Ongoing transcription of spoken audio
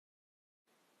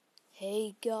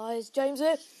Hey guys, James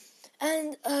here,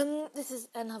 and this is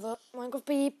another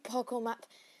Minecraft parkour map.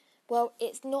 Well,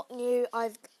 it's not new.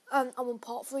 I'm on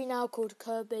part 3 now, called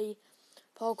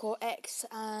KirbyParkourX.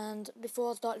 And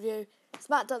before I start the video,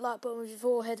 smack that like button with your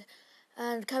forehead,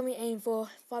 and can we aim for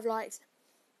 5 likes?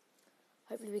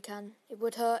 Hopefully we can. It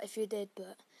would hurt if you did,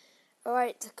 but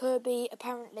alright. Kirby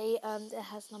apparently it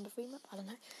has number 3 map. I don't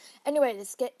know. Anyway,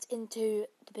 let's get into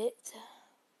the bit.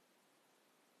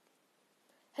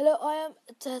 Hello, I am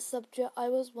a test subject. I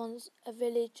was once a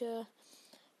villager,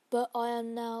 but I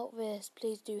am now this.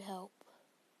 Please do help.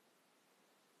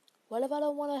 Well, if I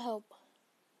don't want to help,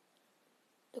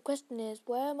 the question is,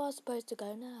 where am I supposed to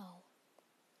go now?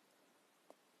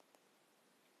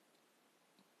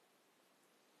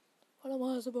 What am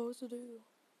I supposed to do?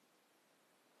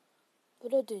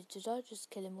 What did I just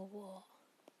kill him or what?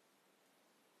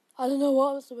 I don't know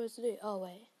what I'm supposed to do. Oh,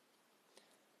 wait.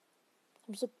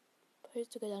 I'm supposed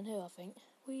to go down here, I think.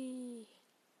 Whee!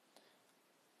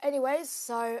 Anyways,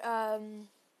 so,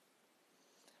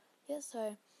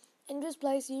 so, in this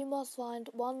place you must find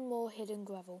one more hidden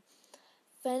gravel.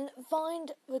 Then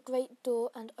find the great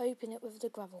door and open it with the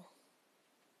gravel.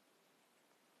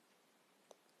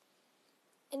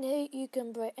 In here you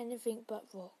can break anything but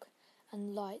rock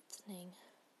and lightning.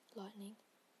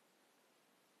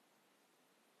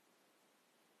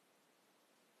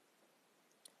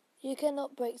 You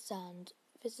cannot break sand.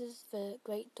 This is the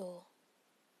great door.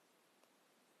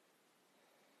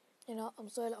 You know, I'm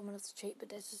sorry that I'm going to have to cheat,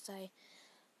 but let's just say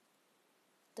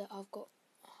that I've got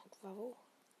gravel.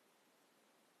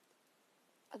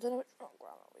 I don't know which one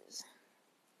gravel is.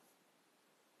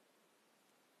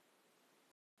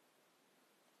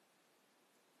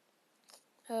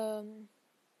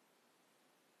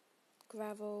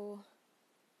 Gravel.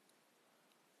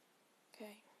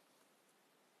 Okay.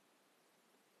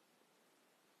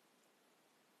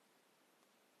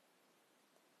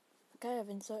 Okay, I've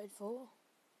inserted 4.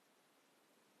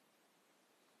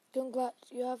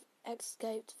 Congrats, you have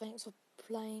escaped. Thanks for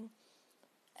playing.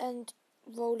 And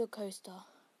roller coaster.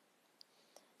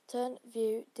 Turn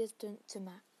view distant to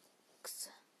max.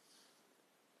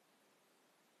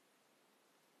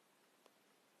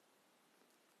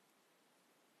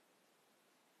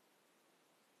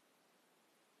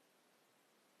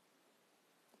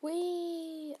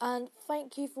 Whee! And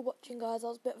thank you for watching, guys. That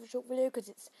was a bit of a short video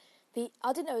because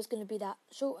I didn't know it was going to be that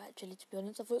short, actually, to be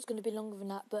honest. I thought it was going to be longer than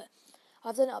that, but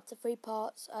I've done it up to 3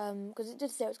 parts because it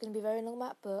did say it was going to be a very long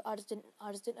map, but I just didn't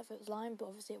know if it was lying, but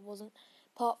obviously it wasn't.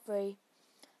 Part 3.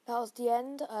 That was the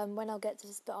end. When I'll get to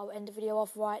this bit, I'll end the video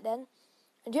off right then.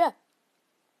 And yeah.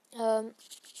 What am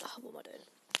I doing?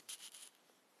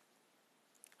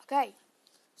 Okay.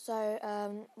 So,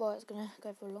 well, it's going to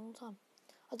go for a long time.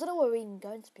 I don't know where we're even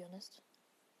going, to be honest.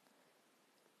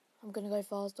 I'm going to go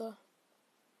faster.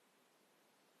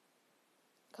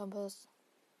 Compass.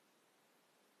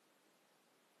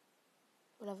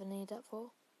 Will I ever need that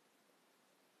for?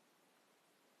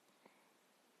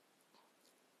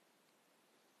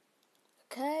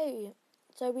 Okay.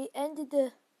 So we ended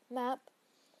the map.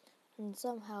 And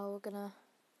somehow we're going to,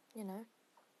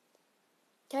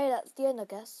 Okay, that's the end, I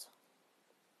guess.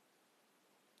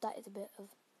 That is a bit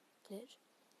of glitch.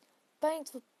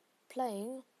 Thanks for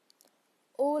playing.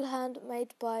 All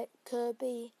handmade by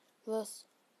Kirby Russ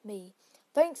Me.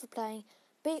 Thanks for playing.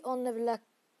 Be on the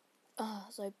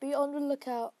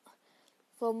lookout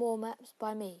for more maps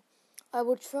by me. I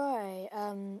will try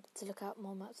to look out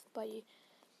more maps by you.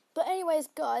 But anyways,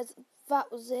 guys,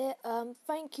 that was it.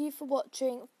 Thank you for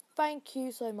watching. Thank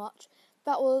you so much.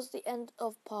 That was the end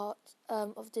of part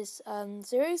of this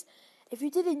series. If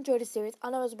you did enjoy the series, I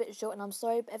know it was a bit short and I'm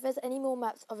sorry, but if there's any more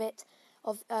maps of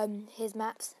his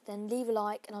maps, then leave a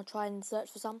like and I'll try and search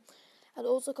for some. And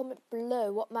also comment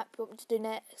below what map you want me to do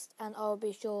next, and I'll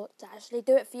be sure to actually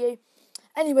do it for you.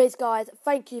 Anyways, guys,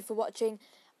 thank you for watching.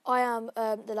 I am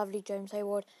the lovely James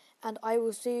Hayward, and I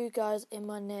will see you guys in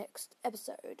my next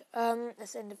episode.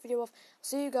 Let's end the video off.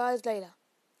 See you guys later.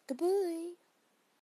 Goodbye.